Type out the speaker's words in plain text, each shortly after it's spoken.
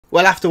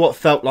Well, after what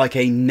felt like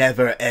a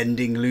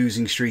never-ending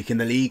losing streak in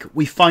the league,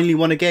 we finally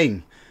won a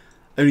game,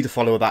 only to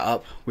follow that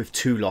up with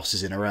 2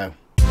 losses in a row.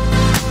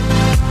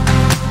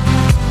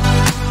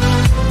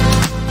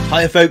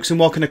 Hiya folks, and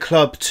welcome to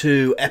Club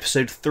to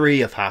episode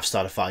 3 of Half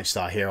Star to 5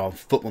 Star here on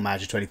Football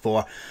Manager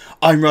 24.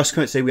 I'm Russ.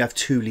 Today we have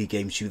 2 league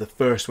games to you. The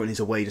first one is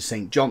away to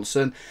St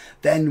Johnstone.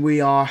 Then we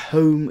are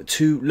home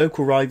to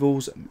local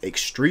rivals,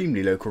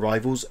 extremely local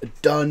rivals,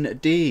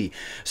 Dundee.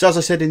 So as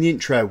I said in the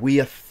intro, we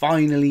have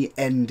finally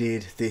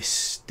ended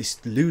this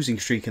losing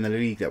streak in the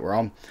league that we're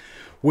on.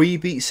 We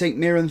beat St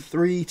Mirren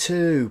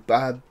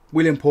 3-2.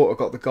 William Porter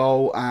got the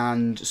goal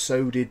and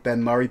so did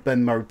Ben Murray.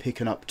 Ben Murray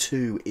picking up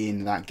 2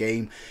 in that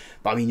game.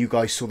 But I mean, you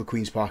guys saw the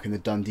Queen's Park in the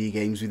Dundee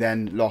games. We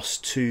then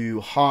lost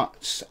to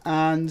Hearts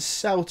and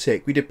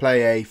Celtic. We did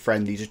play a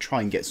friendly to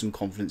try and get some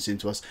confidence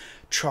into us,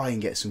 try and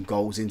get some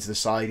goals into the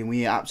side, and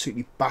we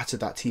absolutely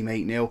battered that team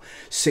 8-0.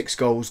 6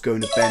 goals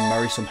going to Ben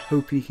Murray, so I'm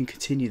hoping he can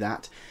continue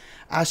that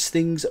as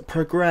things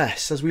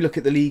progress. As we look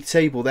at the league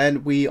table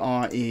then, we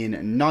are in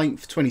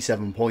 9th,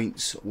 27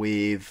 points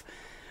with...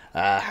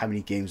 how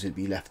many games would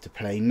be left to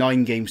play?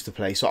 9 games to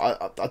play. So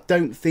I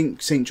don't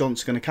think St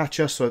John's going to catch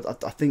us. So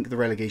I think the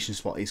relegation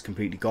spot is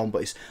completely gone.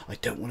 But I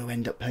don't want to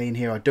end up playing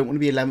here. I don't want to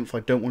be 11th. I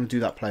don't want to do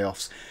that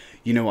playoffs.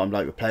 You know what I'm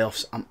like with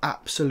playoffs. I'm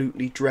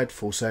absolutely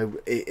dreadful. So,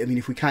 I mean,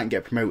 if we can't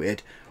get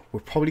promoted, we're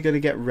probably going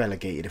to get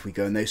relegated if we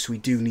go in those. So we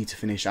do need to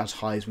finish as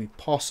high as we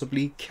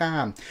possibly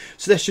can.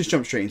 So let's just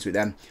jump straight into it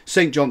then.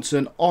 St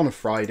Johnstone on a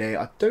Friday.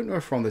 I don't know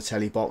if we're on the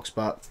telly box,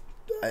 but...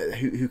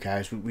 who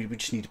cares? We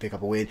just need to pick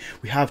up a win.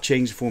 We have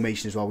changed the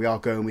formation as well. We are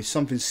going with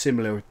something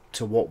similar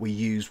to what we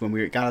used when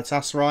we were at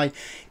Galatasaray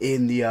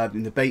in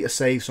the beta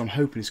save, so I'm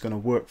hoping it's going to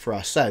work for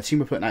us. So the team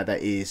we're putting out there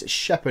is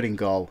Shepherd in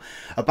goal,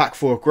 a back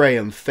four of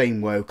Graham,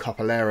 Fainwo,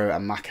 Capolero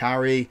and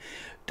Macari.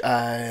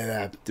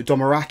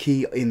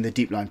 Domaraki in the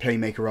deep line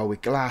playmaker role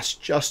with Glass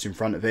just in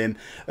front of him.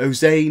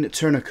 Ozane,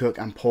 Turner Cook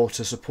and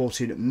Porter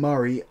supporting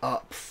Murray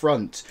up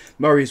front.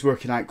 Murray is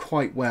working out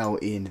quite well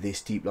in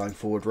this deep line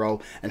forward role,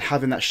 and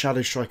having that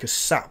shadow striker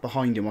sat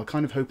behind him, I'm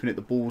kind of hoping that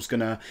the ball's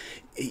gonna,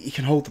 he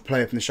can hold the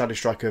play up and the shadow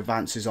striker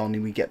advances on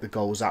and we get the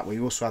goals that way.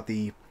 We also have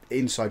the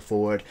inside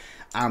forward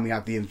and we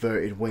have the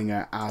inverted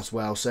winger as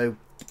well, so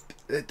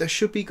there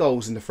should be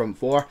goals in the front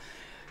four.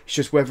 It's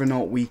just whether or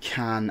not we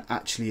can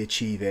actually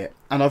achieve it.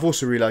 And I've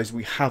also realised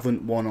we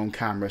haven't won on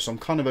camera, so I'm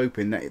kind of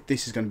hoping that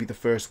this is going to be the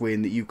first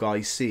win that you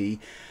guys see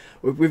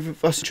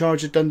with us in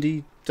charge of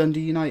Dundee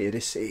United.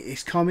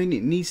 It's coming,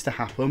 it needs to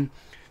happen.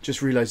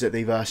 Just realised that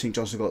they've St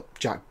Johnstone got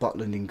Jack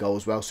Butland in goal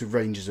as well, so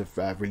Rangers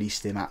have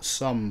released him at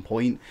some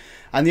point.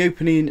 And the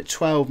opening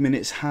 12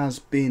 minutes has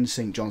been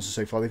St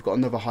Johnstone so far. They've got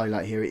another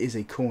highlight here. It is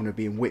a corner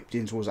being whipped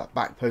in towards that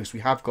back post. We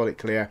have got it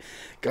clear.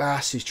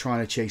 Glass is trying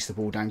to chase the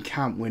ball down,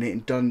 can't win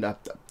it, and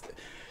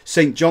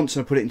St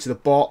Johnstone put it into the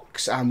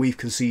box and we've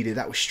conceded.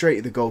 That was straight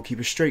at the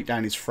goalkeeper, straight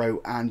down his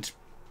throat, and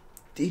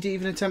he didn't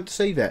even attempt to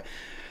save it.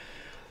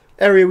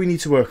 Area we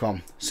need to work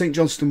on. St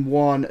Johnstone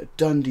 1,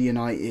 Dundee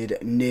United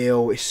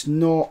 0. It's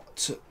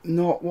not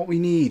what we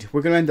need.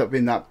 We're going to end up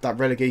in that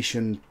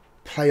relegation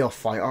playoff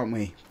fight, aren't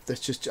we? I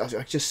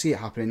just see it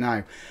happening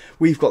now.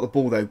 We've got the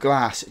ball though.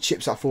 Glass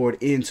chips that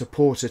forward into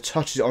Porter,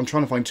 touches it on,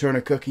 trying to find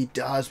Turner Cook. He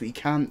does, but he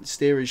can't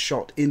steer his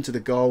shot into the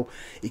goal.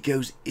 It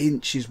goes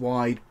inches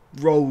wide,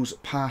 rolls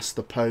past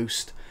the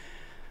post.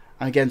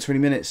 And again, 20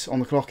 minutes on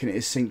the clock, and it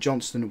is St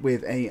Johnstone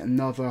with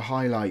another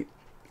highlight.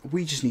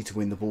 We just need to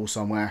win the ball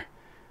somewhere.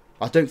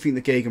 I don't think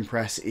the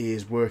gegenpress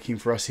is working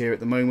for us here at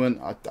the moment.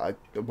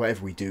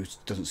 Whatever we do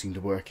doesn't seem to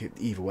work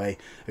either way.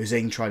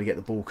 Ozane tried to get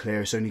the ball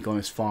clear. It's only gone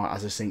as far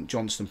as a St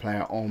Johnstone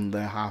player on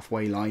the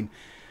halfway line.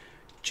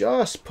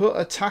 Just put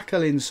a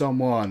tackle in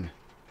someone.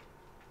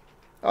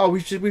 Oh,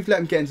 we've let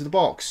him get into the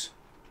box.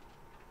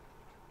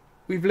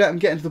 We've let him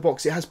get into the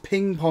box. It has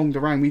ping-ponged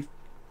around. We've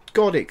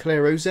got it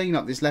clear. Ozane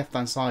up this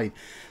left-hand side.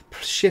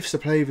 Shifts the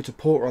play over to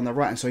Porter on the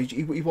right-hand side.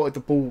 He wanted the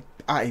ball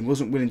at him.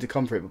 Wasn't willing to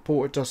come for it. But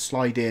Porter does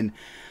slide in.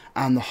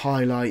 And the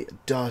highlight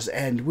does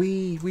end.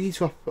 We need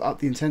to up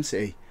the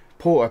intensity.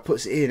 Porter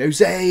puts it in.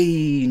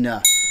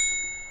 Ozane!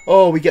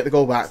 Oh, we get the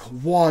goal back.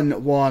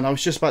 1-1. I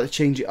was just about to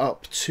change it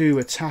up to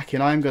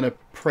attacking. I'm going to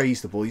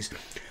praise the boys.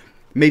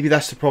 Maybe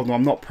that's the problem.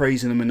 I'm not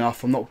praising them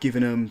enough. I'm not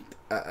giving them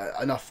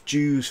enough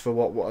due for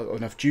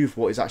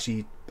what is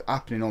actually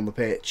happening on the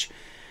pitch.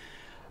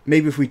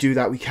 Maybe if we do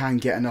that, we can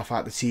get enough out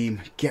of the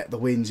team, get the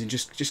wins, and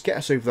just get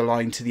us over the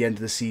line to the end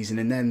of the season,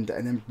 and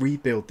then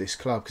rebuild this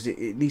club, because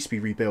it needs to be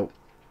rebuilt.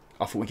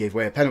 I thought we gave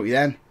away a penalty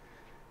then.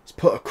 Let's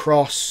put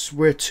across.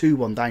 We're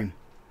 2-1 down.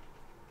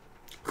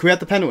 Can we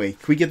have the penalty?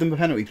 Can we give them a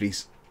penalty,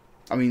 please?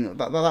 I mean,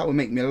 that would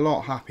make me a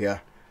lot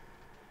happier.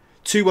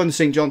 2-1 to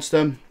St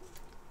Johnstone.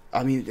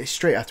 I mean, it's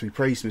straight after we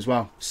praised them as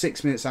well.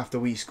 6 minutes after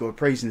we scored,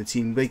 praising the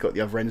team, they got the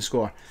other end of the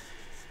score.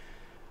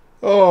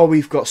 Oh,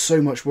 we've got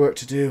so much work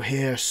to do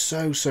here.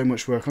 So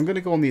much work. I'm going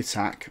to go on the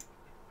attack.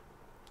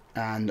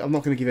 And I'm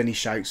not going to give any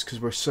shouts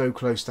because we're so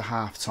close to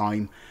half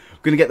time.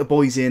 We're going to get the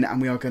boys in and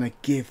we are going to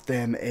give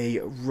them a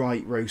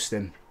right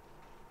roasting.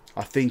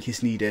 I think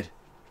it's needed.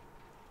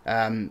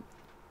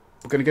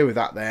 we're going to go with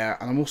that there.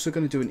 And I'm also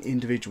going to do an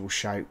individual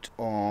shout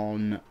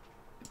on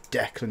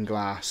Declan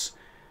Glass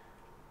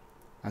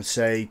and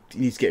say,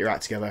 you need to get your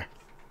act together.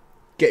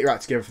 Get your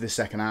act together for this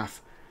second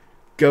half.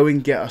 Go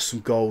and get us some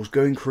goals.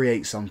 Go and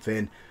create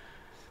something.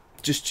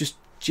 Just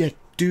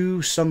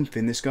do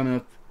something that's going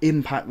to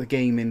impact the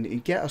game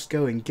and get us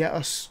going. Get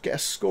us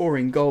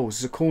scoring goals.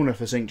 There's a corner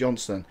for St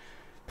Johnstone.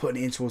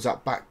 Putting it in towards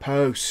that back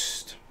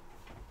post.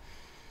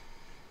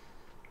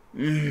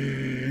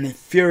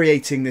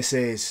 Infuriating this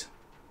is.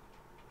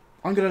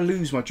 I'm going to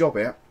lose my job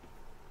here.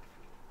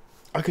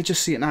 I could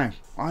just see it now.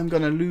 I'm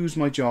going to lose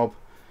my job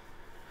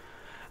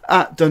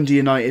at Dundee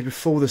United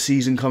before the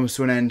season comes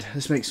to an end.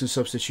 Let's make some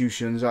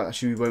substitutions.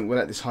 Actually, we won't. We'll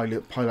let this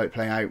highlight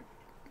play out.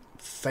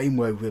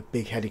 Famewell with a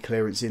big headed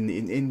clearance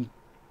in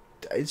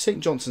St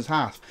Johnstone's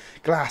half.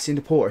 Glass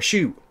into Porter.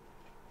 Shoot.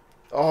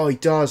 Oh, he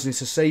does, and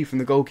it's a save from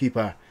the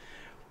goalkeeper.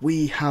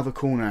 We have a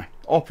corner.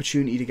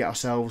 Opportunity to get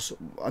ourselves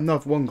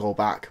another 1 goal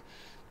back.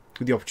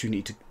 With the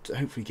opportunity to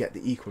hopefully get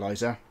the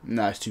equaliser.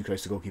 No, it's too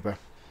close to goalkeeper.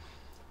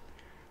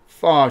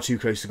 Far too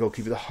close to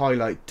goalkeeper. The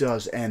highlight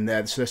does end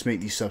there. So let's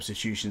make these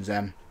substitutions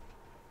then.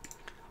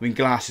 I mean,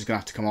 Glass is going to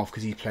have to come off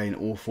because he's playing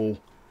awful.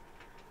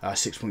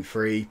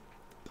 6.3.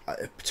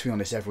 To be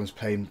honest, everyone's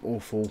playing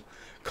awful.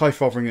 Kai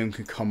Fotheringham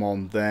can come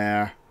on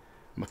there.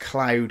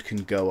 McLeod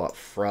can go up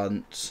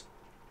front.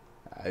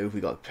 Who have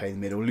we got to play in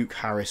the middle? Luke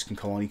Harris can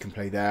come on. He can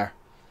play there.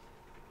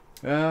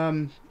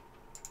 And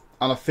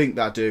I think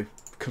that'll do.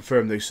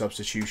 Confirm those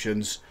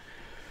substitutions.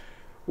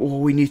 Oh,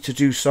 we need to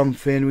do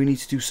something. We need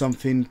to do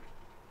something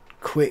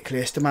quickly.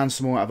 Let's demand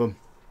some more out of them.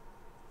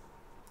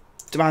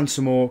 Demand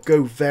some more.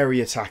 Go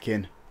very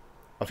attacking.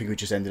 I think we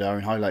just ended our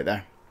own highlight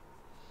there.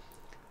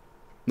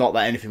 Not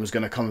that anything was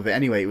going to come of it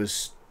anyway. It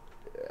was,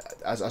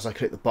 as I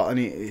clicked the button,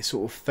 it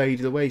sort of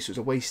faded away. So it's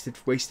a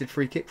wasted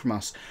free kick from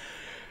us.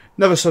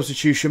 Another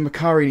substitution.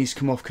 Macari needs to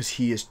come off because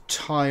he is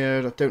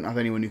tired. I don't have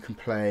anyone who can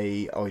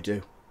play. Oh, I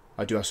do.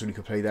 I do have someone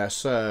who can play there.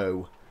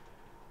 So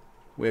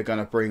we're going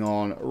to bring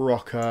on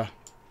Roccat.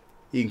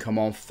 He can come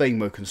on.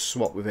 Famewell can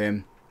swap with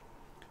him.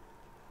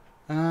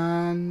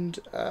 And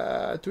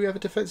do we have a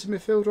defensive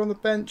midfielder on the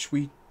bench?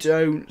 We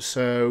don't.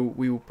 So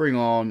we will bring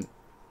on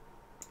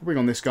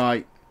this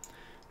guy.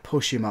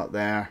 Push him up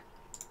there.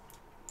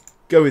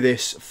 Go with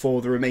this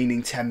for the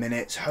remaining 10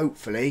 minutes.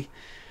 Hopefully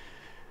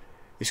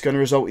it's going to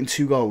result in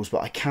 2 goals,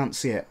 but I can't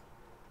see it.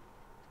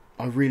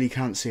 I really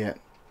can't see it.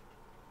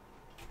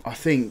 I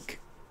think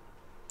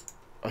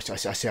I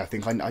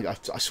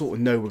sort of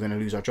know we're going to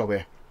lose our job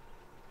here.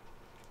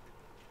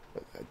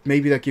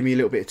 Maybe they'll give me a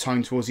little bit of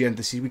time towards the end of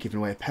the season. We're giving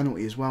away a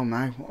penalty as well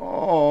now.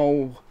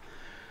 Oh,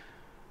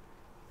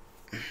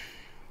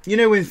 you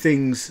know when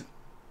things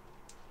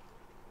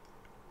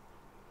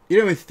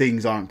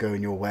aren't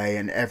going your way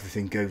and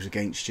everything goes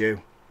against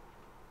you.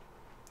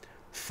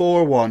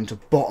 4-1 to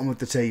bottom of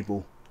the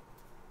table.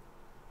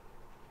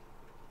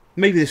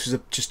 Maybe this was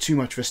just too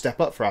much of a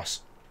step up for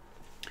us.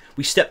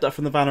 We stepped up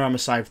from the Vanarama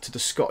South to the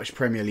Scottish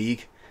Premier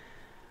League,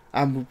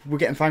 and we're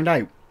getting found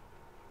out.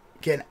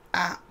 Getting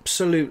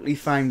absolutely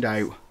found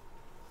out.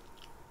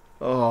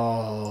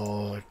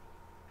 Oh,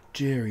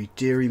 dearie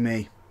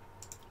me.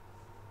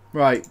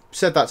 Right,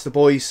 said that to the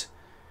boys.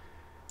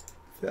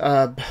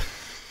 I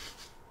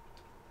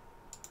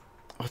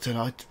don't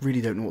know. I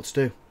really don't know what to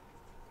do.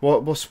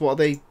 What are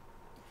they?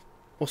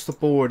 What's the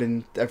board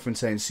and everyone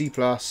saying? C+,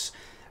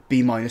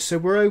 B-. So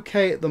we're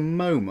okay at the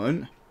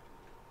moment.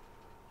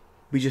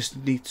 We just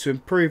need to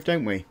improve,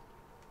 don't we?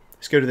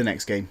 Let's go to the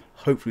next game.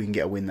 Hopefully we can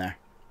get a win there.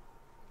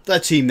 The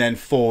team then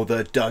for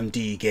the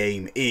Dundee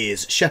game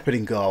is Shepherd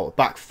in goal,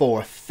 back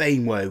 4,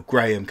 Famewell,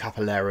 Graham,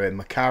 Capillero and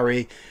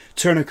Macari,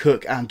 Turner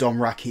Cook and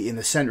Domraki in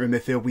the centre of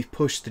midfield. We've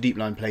pushed the deep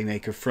line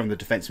playmaker from the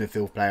defensive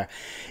midfield player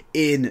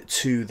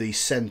into the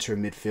centre of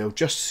midfield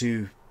just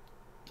to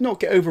not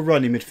get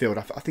overrun in midfield.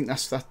 I think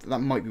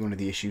that might be one of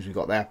the issues we've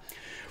got there.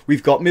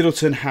 We've got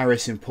Middleton,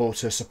 Harris and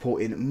Porter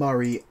supporting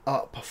Murray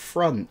up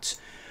front.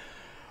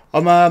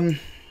 I'm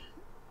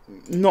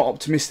not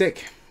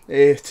optimistic,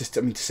 to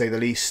say the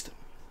least.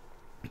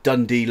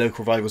 Dundee,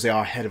 local rivals, they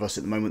are ahead of us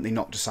at the moment. They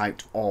knocked us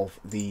out of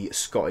the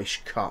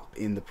Scottish Cup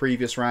in the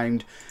previous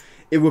round.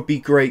 It would be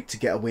great to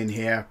get a win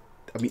here.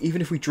 I mean,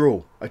 even if we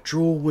draw, a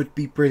draw would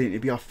be brilliant.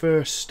 It'd be our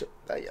first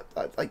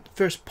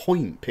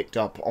point picked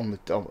up on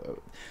the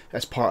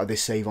as part of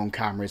this save on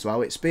camera as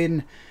well. It's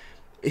been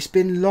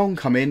long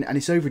coming and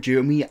it's overdue,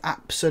 and we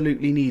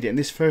absolutely need it. And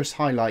this first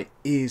highlight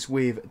is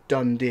with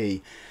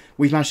Dundee.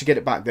 We've managed to get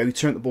it back though. We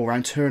turned the ball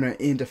around. Turner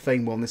into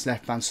Famewell on this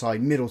left hand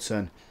side.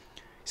 Middleton.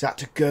 Is that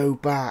to go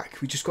back?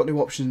 We just got no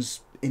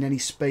options in any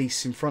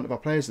space in front of our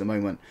players at the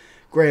moment.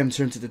 Graham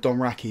turns it to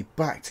Domraki.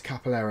 Back to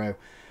Capillero.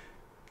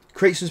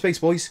 Create some space,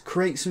 boys.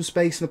 Create some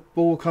space and the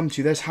ball will come to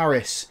you. There's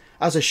Harris.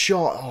 As a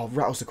shot. Oh,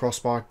 rattles the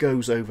crossbar.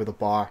 Goes over the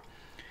bar.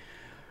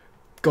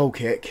 Goal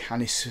kick.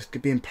 And it's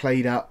being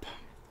played up.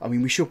 I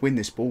mean, we should win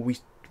this ball. We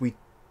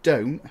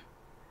don't.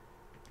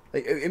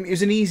 It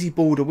was an easy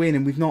ball to win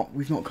and we've not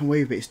come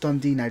away with it. It's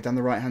Dundee now down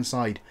the right hand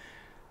side.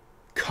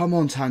 Come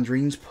on,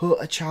 Tangerines.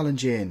 Put a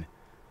challenge in.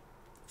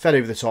 Fed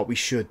over the top. We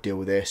should deal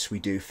with this. We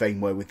do.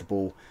 Fainway with the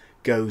ball.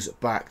 Goes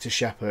back to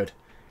Shepherd.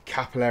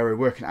 Capillero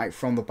working out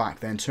from the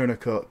back then. Turner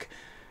Cook.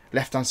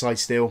 Left hand side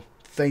still.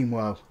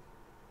 Fainwell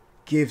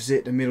gives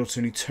it to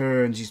Middleton, who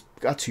turns. He's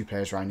got 2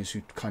 players around us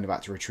who kind of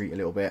had to retreat a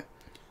little bit.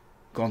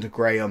 Gone to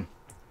Graham.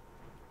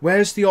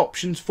 Where's the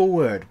options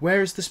forward?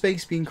 Where is the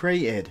space being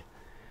created?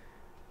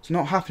 It's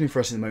not happening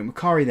for us at the moment.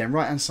 Macari then,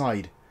 right hand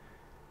side.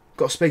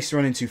 Got space to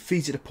run into.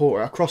 Feeds it to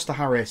Porter. Across to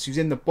Harris, who's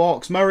in the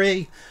box.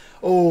 Murray.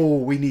 Oh,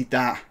 we need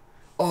that.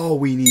 Oh,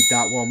 we need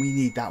that one. We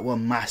need that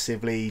one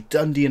massively.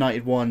 Dundee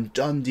United 1.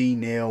 Dundee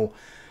 0.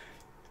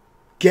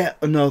 Get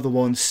another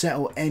one.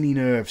 Settle any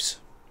nerves.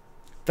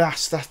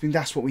 That's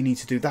what we need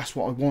to do. That's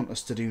what I want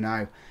us to do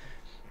now.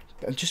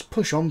 And just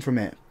push on from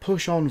it.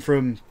 Push on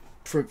from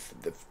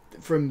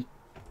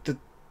the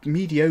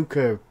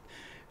mediocre,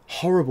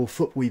 horrible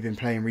football we've been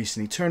playing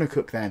recently. Turner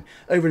Cook then.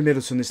 Over to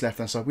Middleton, this left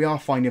hand side. We are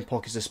finding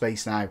pockets of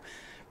space now.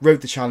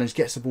 Rode the challenge.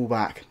 Gets the ball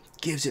back.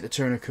 Gives it to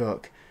Turner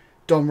Cook.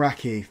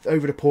 Domraki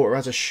over to Porter.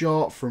 Has a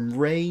shot from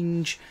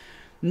range.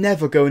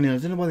 Never going in. I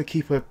don't know why the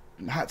keeper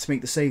had to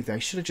make the save there.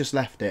 He should have just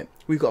left it.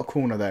 We've got a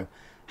corner though.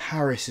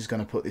 Harris is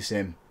going to put this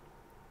in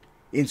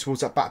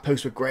towards that back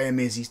post where Graham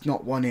is. He's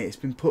not won it. It's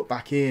been put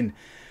back in.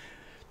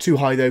 Too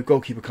high though.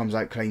 Goalkeeper comes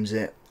out, claims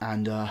it,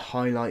 and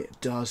highlight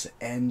does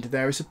end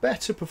there. It's a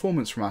better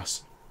performance from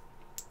us.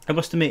 I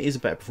must admit, it is a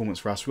better performance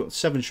for us. We've got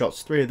 7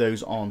 shots, 3 of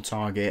those on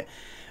target,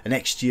 an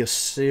XG of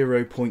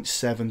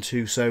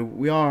 0.72. So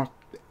we're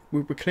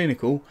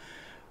clinical.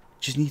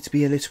 Just need to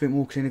be a little bit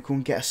more clinical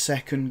and get a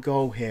second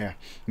goal here.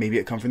 Maybe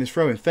it come from this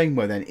throw in.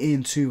 Fainwell then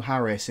into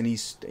Harris, and he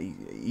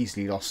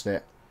easily lost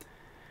it.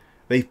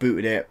 They've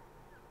booted it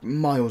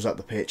miles up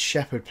the pitch.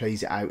 Shepherd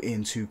plays it out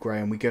into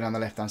Graham. We go down the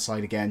left hand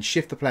side again.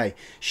 Shift the play.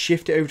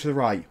 Shift it over to the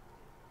right.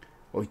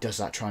 Oh, he does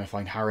that trying to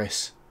find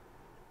Harris.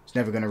 It's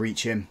never going to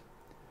reach him.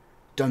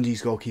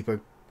 Dundee's goalkeeper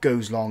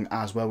goes long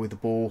as well with the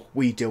ball.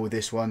 We deal with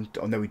this one.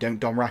 Oh no, we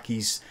don't.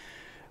 Domraki's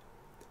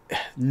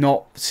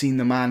not seen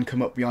the man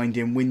come up behind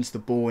him. Wins the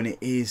ball, and it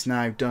is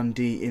now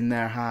Dundee in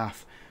their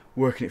half.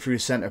 Working it through the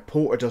centre.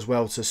 Porter does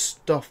well to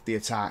stuff the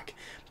attack.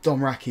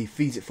 Domraki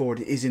feeds it forward.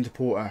 It is into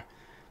Porter.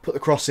 Put the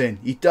cross in.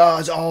 He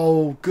does.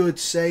 Oh, good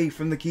save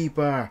from the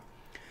keeper.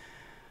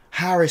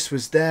 Harris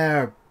was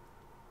there.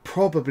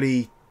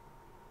 Probably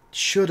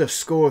should have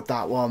scored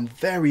that one.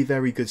 Very,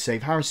 very good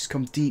save. Harris has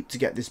come deep to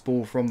get this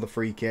ball from the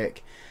free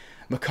kick.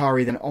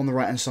 Macari then on the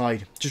right hand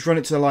side. Just run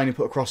it to the line and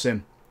put a cross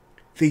in.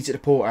 Feeds it to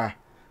Porter.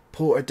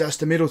 Porter does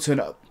to Middleton.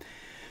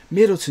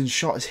 Middleton's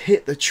shot has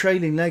hit the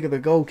trailing leg of the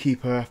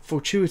goalkeeper.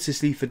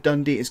 Fortuitously for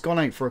Dundee, it's gone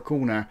out for a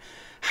corner.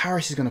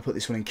 Harris is going to put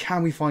this one in.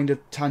 Can we find a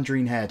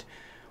tangerine head?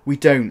 We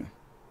don't.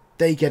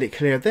 They get it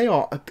clear. They're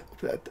on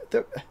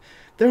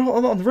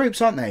the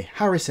ropes, aren't they?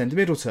 Harris and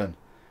Middleton.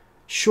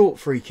 Short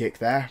free kick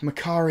there.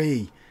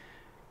 Macari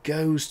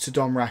goes to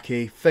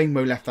Domraki.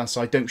 Fainwell left hand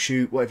side. Don't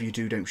shoot. Whatever you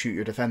do, don't shoot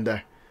your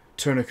defender.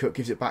 Turner Cook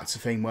gives it back to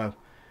Fainwell.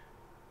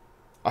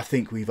 I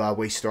think we've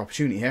wasted our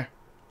opportunity here.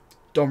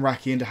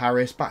 Domraki into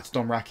Harris. Back to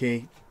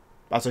Domraki.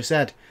 As I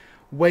said,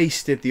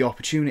 wasted the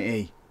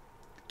opportunity.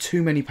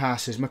 Too many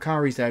passes.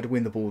 Macari's there to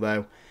win the ball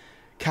though.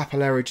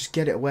 Capillero, just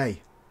get it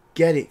away.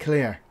 Get it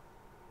clear.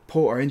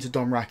 Porter into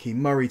Domraki.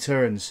 Murray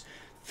turns.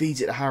 Feeds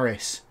it to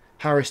Harris.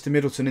 Harris to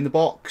Middleton in the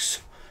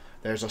box.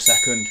 There's our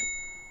second.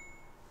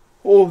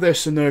 Oh, there's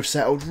some nerve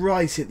settled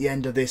right at the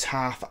end of this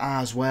half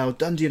as well.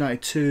 Dundee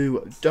United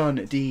 2,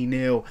 Dundee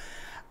 0.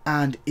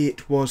 And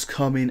it was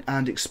coming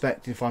and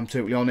expected, if I'm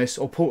totally honest.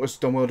 Oh, Porter's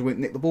done well to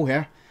nick the ball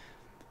here.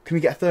 Can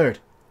we get a third?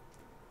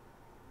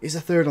 Is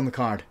a third on the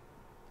card?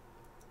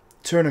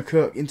 Turner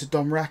Cook into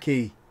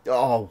Domraki.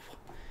 Oh,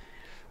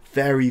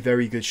 very,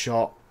 very good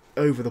shot.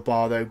 Over the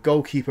bar though.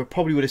 Goalkeeper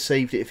probably would have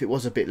saved it if it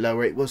was a bit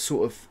lower. It was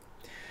sort of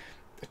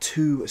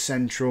too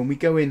central. And we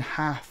go in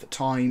half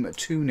time,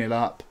 2-0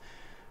 up.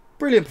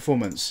 Brilliant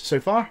performance so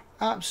far.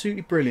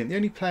 Absolutely brilliant. The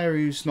only player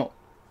who's not,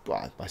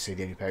 well, I say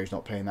the only player who's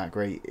not playing that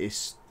great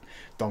is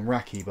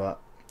Domraki, but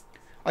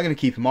I'm going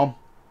to keep him on.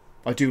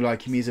 I do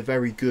like him. He's a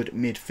very good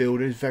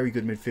midfielder. He's a very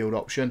good midfield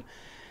option.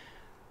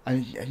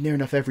 And near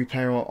enough every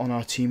player on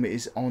our team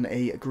is on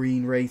a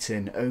green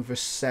rating, over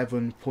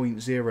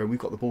 7.0. We've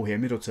got the ball here.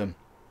 Middleton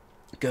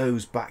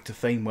goes back to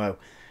Fainwell.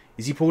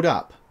 Is he pulled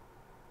up?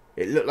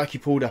 It looked like he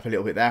pulled up a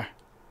little bit there.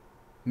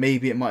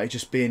 Maybe it might have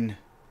just been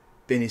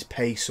his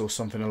pace or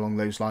something along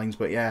those lines.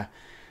 But yeah,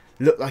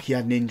 looked like he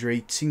had an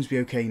injury. Seems to be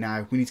okay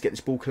now. We need to get this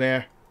ball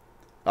clear.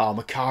 Oh,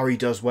 Macari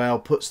does well.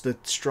 Puts the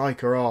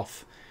striker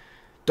off.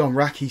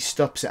 Domraki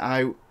stups it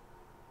out.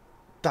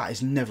 That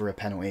is never a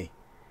penalty.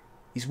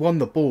 He's won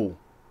the ball.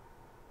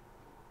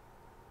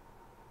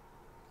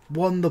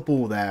 Won the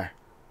ball there.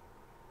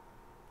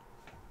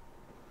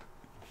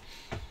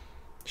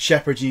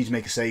 Shepherd, you need to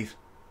make a save.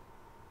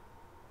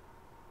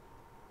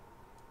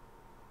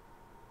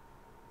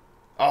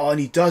 Oh, and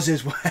he does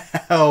as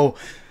well.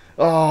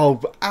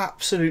 Oh,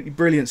 absolutely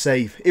brilliant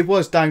save. It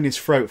was down his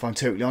throat, if I'm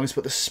totally honest,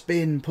 but the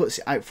spin puts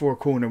it out for a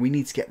corner. We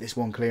need to get this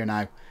one clear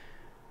now.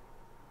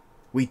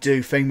 We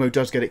do. Fainwell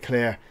does get it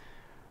clear.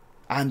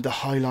 And the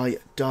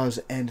highlight does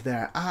end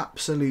there.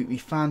 Absolutely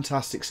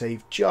fantastic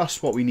save.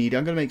 Just what we need.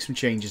 I'm going to make some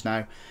changes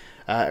now.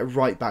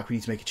 Right back, we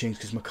need to make a change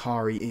because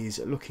Macari is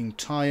looking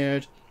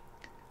tired.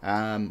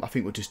 I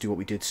think we'll just do what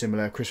we did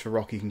similar. Christopher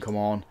Rocky can come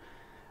on.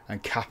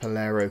 And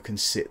Capolero can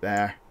sit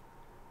there.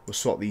 We'll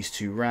swap these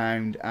two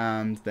round.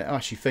 And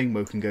actually,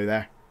 Fameo can go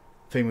there.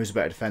 Fameo's a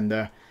better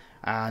defender.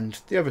 And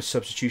the other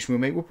substitution we'll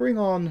make, we'll bring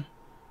on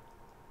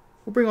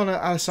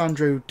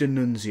Alessandro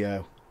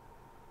D'Annunzio.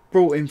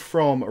 Brought in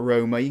from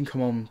Roma. He can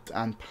come on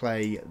and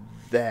play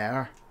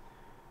there.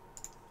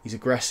 He's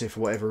aggressive for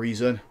whatever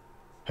reason.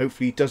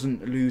 Hopefully he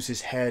doesn't lose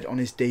his head on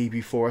his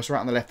debut for us. Right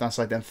on the left hand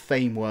side then,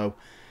 Fameo.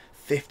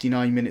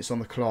 59 minutes on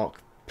the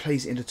clock.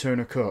 Plays it into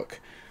Turner Cook.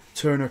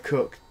 Turner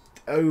Cook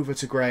over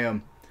to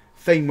Graham.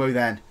 Fameo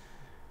then.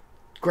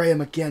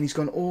 Graham again. He's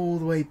gone all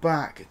the way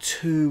back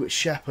to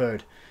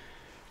Shepherd.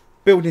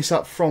 Building this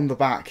up from the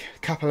back.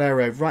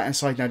 Capolero. Right hand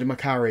side now to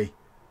Macari.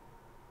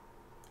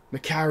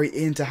 Macari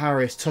into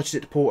Harris. Touches it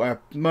to Porter.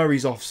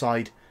 Murray's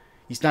offside.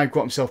 He's now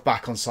got himself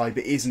back on side,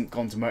 but it hasn't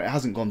gone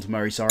to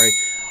Murray, sorry.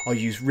 I'll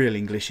use real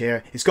English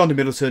here. It's gone to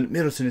Middleton.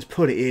 Middleton has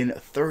put it in.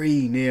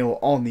 3-0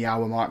 on the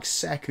hour mark.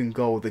 Second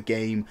goal of the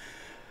game.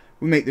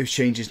 We make those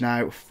changes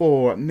now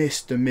for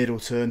Mr.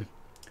 Middleton.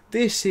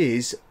 This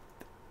is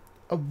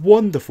a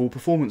wonderful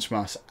performance from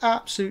us.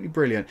 Absolutely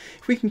brilliant.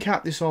 If we can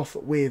cap this off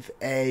with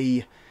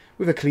a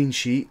clean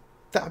sheet,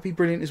 that would be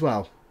brilliant as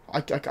well.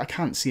 I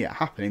can't see it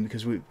happening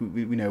because we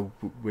know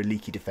we're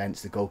leaky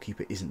defence. The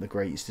goalkeeper isn't the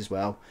greatest as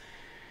well.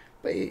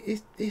 But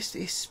it's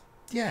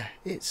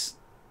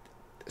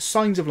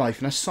signs of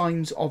life and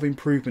signs of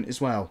improvement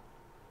as well.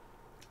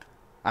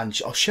 And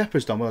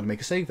Shepherd's done well to make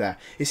a save there.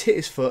 It's hit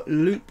his foot,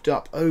 looped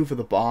up over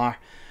the bar.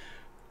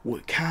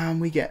 Can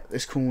we get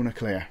this corner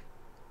clear?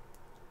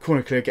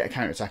 Corner clear, get a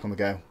counter-attack on the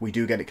go. We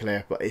do get it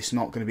clear, but it's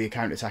not going to be a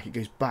counter-attack. It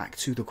goes back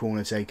to the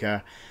corner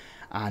taker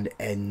and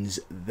ends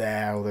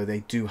there. Although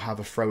they do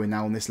have a throw-in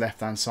now on this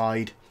left-hand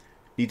side.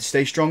 Need to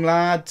stay strong,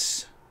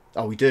 lads.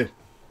 Oh, we do.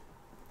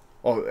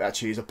 Oh,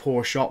 actually, it's a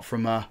poor shot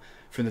from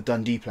the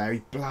Dundee player.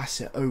 He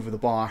blasts it over the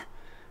bar.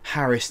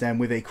 Harris then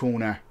with a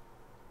corner.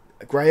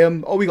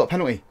 Graham. Oh, we got a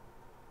penalty.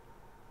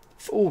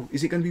 Oh,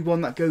 is it going to be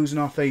one that goes in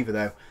our favour,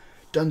 though?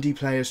 Dundee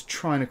players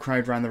trying to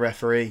crowd round the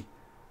referee.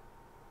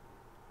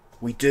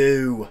 We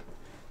do.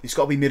 It's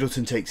got to be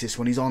Middleton takes this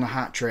one. He's on a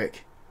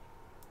hat-trick.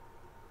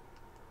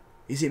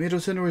 Is it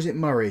Middleton or is it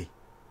Murray?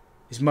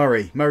 It's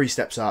Murray. Murray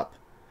steps up.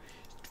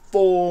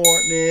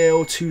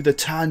 4-0 to the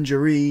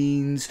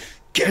Tangerines.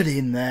 Get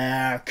in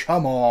there.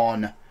 Come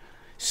on.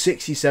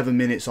 67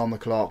 minutes on the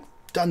clock.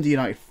 Dundee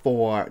United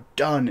 4.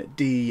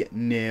 Dundee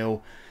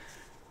 0.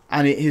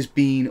 And it has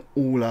been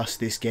all us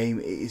this game.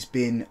 It has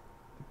been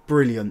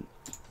brilliant.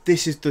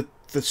 This is the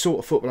sort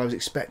of football I was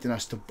expecting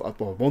us to,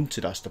 or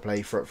wanted us to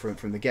play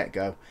from the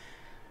get-go.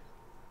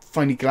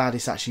 Finally glad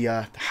it's actually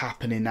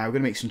happening now. We're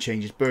going to make some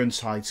changes.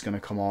 Burnside's going to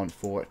come on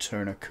for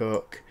Turner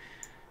Cook.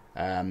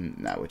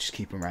 Now we'll just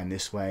keep him around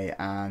this way.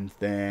 And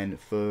then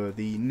for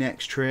the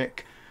next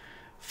trick,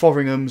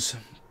 Fotheringham's.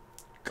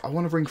 I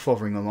want to bring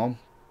Fotheringham on,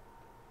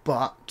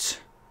 but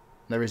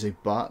there is a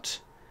but.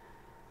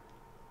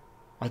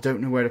 I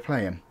don't know where to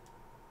play him.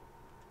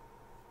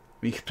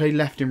 We could play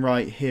left and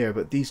right here,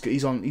 but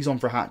he's on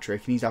for a hat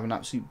trick and he's having an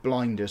absolute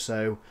blinder.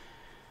 So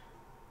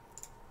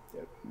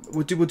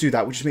we'll do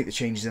that. We'll just make the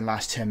changes in the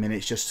last 10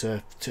 minutes just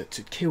to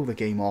kill the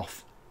game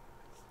off.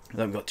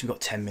 We've got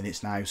 10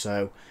 minutes now.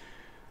 So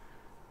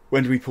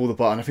when do we pull the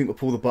button? I think we'll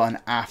pull the button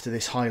after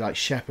this highlight.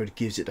 Shepherd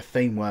gives it to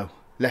Fameo.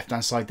 Left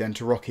hand side then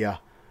to Roccat.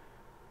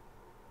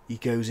 He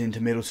goes into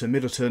Middleton.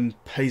 Middleton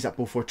plays that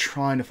ball for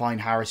trying to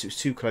find Harris. It was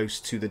too close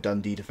to the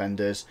Dundee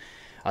defenders.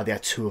 They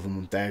had two of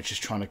them there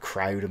just trying to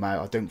crowd him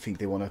out. I don't think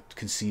they want to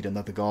concede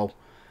another goal.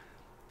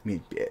 I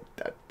mean,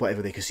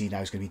 whatever they concede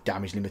now is going to be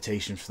damage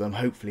limitation for them.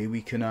 Hopefully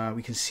we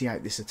can see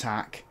out this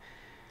attack.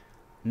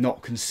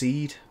 Not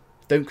concede.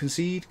 Don't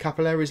concede.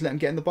 Capolero, let him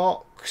get in the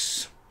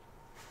box.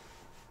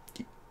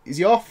 Is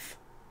he off?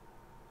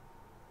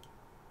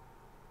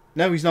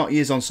 No, he's not. He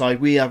is onside.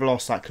 We have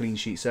lost that clean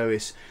sheet. So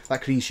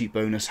that clean sheet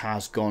bonus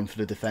has gone for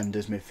the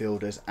defenders,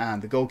 midfielders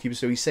and the goalkeeper.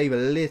 So we save a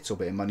little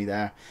bit of money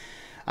there.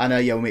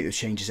 And yeah, we'll make those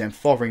changes then.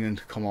 Fotheringham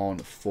can come on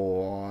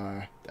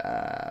for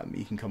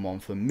he can come on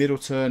for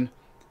Middleton.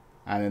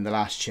 And then the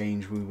last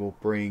change we will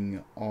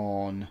bring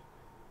on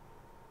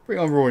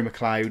Rory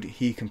McLeod.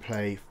 He can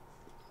play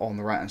on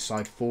the right hand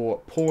side for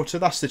Porter.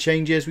 That's the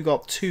changes. We've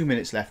got 2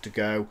 minutes left to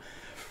go.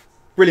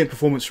 Brilliant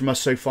performance from us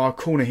so far.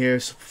 Corner here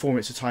is 4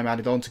 minutes of time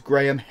added on to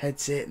Graham.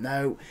 Heads it.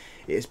 No,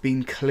 it has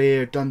been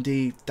clear.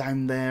 Dundee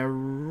down their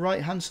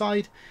right hand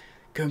side.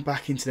 Going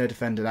back into their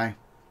defender now.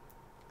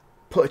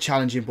 Put a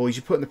challenge in, boys.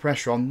 You're putting the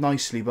pressure on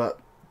nicely, but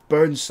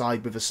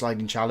Burnside with a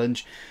sliding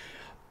challenge.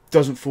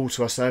 Doesn't fall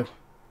to us though.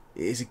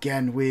 It is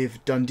again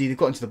with Dundee. They've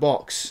got into the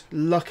box.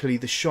 Luckily,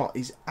 the shot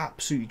is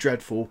absolutely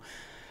dreadful.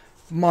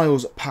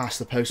 Miles past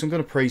the post. I'm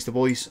going to praise the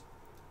boys.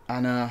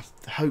 And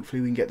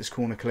hopefully we can get this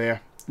corner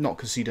clear. Not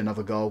concede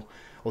another goal.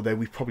 Although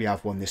we probably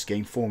have won this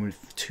game.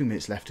 2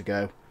 minutes left to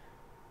go.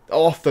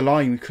 Off the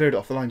line. We cleared it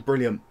off the line.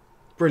 Brilliant.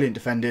 Brilliant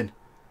defending.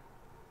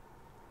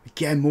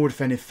 Again, more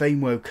defending.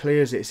 Famewo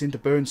clears it. It's into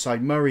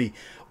Burnside. Murray,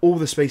 all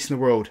the space in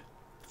the world.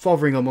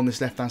 Fotheringham on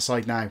this left-hand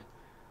side now.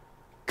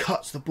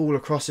 Cuts the ball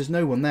across. There's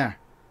no one there.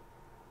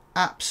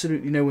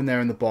 Absolutely no one there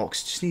in the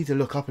box. Just need to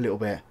look up a little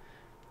bit.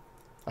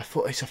 I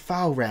thought it's a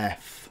foul,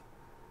 ref.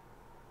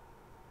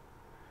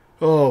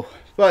 Oh,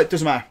 but it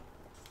doesn't matter.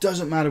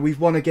 Doesn't matter. We've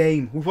won a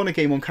game. We've won a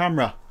game on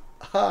camera.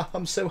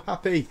 I'm so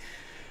happy.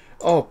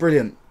 Oh,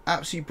 brilliant.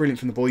 Absolutely brilliant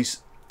from the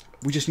boys.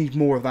 We just need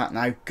more of that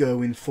now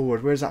going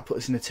forward. Where does that put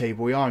us in the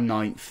table? We are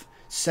 9th.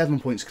 7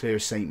 points clear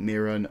of St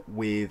Mirren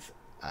with,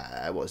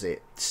 what is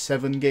it,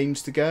 7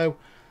 games to go?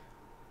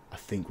 I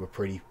think we're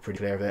pretty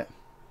clear of it.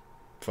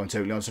 If I'm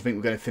totally honest, I think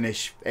we're going to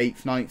finish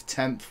 8th, 9th,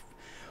 10th.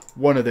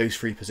 One of those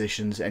 3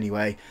 positions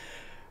anyway.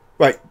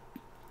 Right,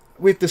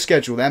 with the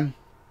schedule then,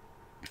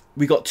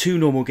 we got 2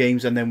 normal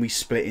games and then we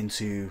split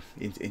into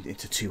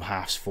 2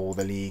 halves for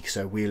the league.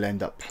 So we'll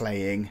end up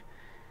playing,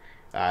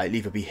 it'll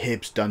either be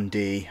Hibs,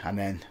 Dundee, and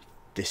then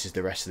this is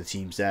the rest of the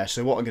teams there.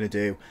 So what I'm going to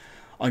do,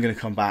 I'm going to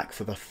come back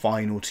for the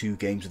final 2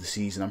 games of the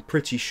season. I'm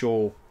pretty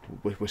sure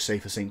we're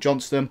safe for St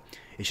Johnstone.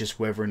 It's just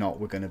whether or not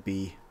we're going to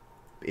be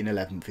in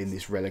 11th in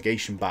this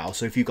relegation battle.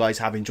 So if you guys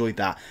have enjoyed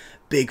that,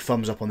 big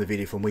thumbs up on the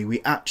video from me.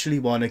 We actually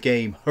won a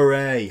game.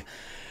 Hooray!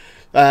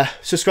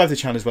 Subscribe to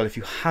the channel as well if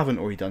you haven't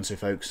already done so,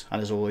 folks.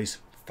 And as always,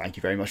 thank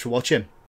you very much for watching.